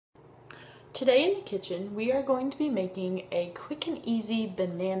Today in the kitchen, we are going to be making a quick and easy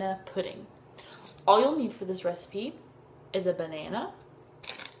banana pudding. All you'll need for this recipe is a banana,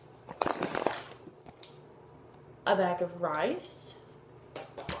 a bag of rice,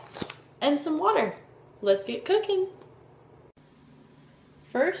 and some water. Let's get cooking.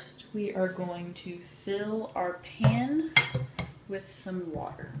 First, we are going to fill our pan with some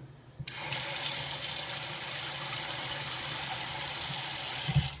water.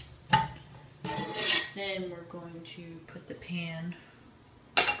 Then we're going to put the pan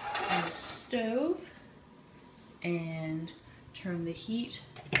on the stove and turn the heat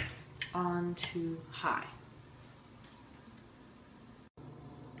on to high.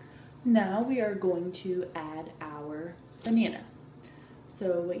 Now we are going to add our banana.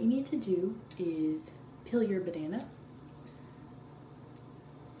 So what you need to do is peel your banana.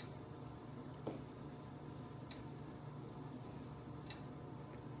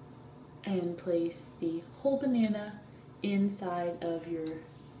 And place the whole banana inside of your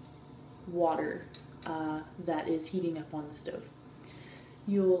water that is heating up on the stove.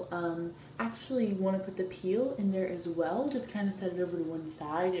 You'll actually want to put the peel in there as well. Just kind of set it over to one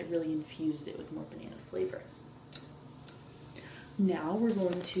side. It really infused it with more banana flavor. Now we're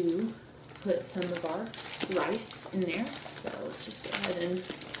going to put some of our rice in there. So let's just go ahead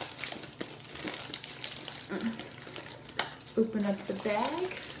and open up the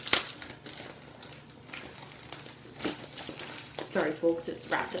bag. Sorry folks, it's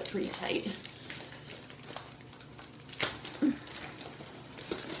wrapped up pretty tight.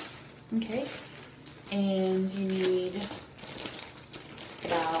 Okay, and you need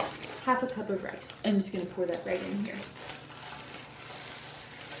about half a cup of rice. I'm just going to pour that right in here.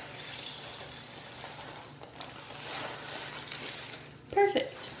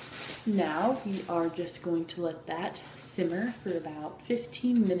 Perfect. Now we are just going to let that simmer for about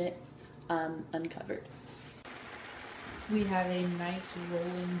 15 minutes uncovered. We have a nice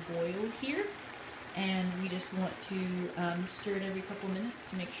rolling boil here, and we just want to stir it every couple minutes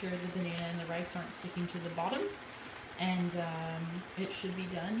to make sure the banana and the rice aren't sticking to the bottom, and it should be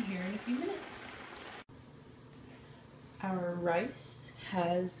done here in a few minutes. Our rice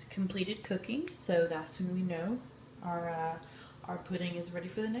has completed cooking, so that's when we know our pudding is ready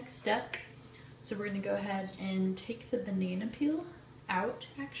for the next step. So we're going to go ahead and take the banana peel out.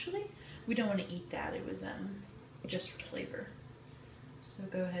 Actually, we don't want to eat that. It was just for flavor. So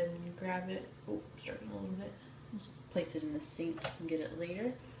go ahead and grab it. Oh, struggling a little bit. Just place it in the sink and get it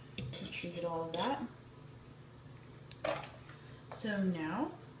later. Make sure you get all of that. So now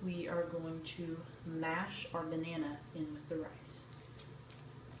we are going to mash our banana in with the rice.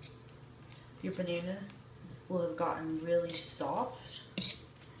 Your banana will have gotten really soft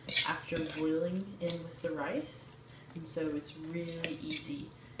after boiling in with the rice, and so it's really easy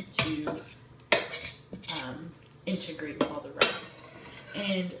to integrate with all the rice.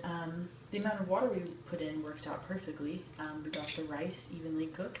 And the amount of water we put in works out perfectly. We got the rice evenly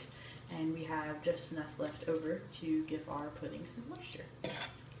cooked, and we have just enough left over to give our pudding some moisture.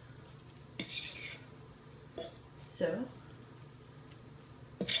 So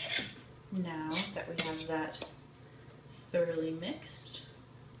now that we have that thoroughly mixed,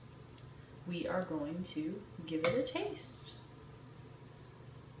 we are going to give it a taste.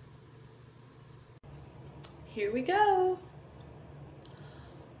 Here we go.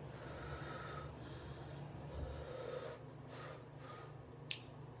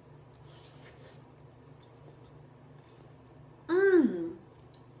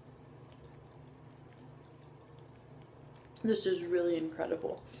 This is really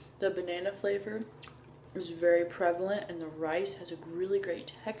incredible. The banana flavor is very prevalent, and the rice has a really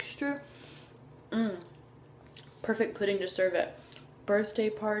great texture. Perfect pudding to serve at birthday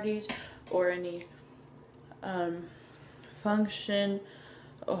parties or any function.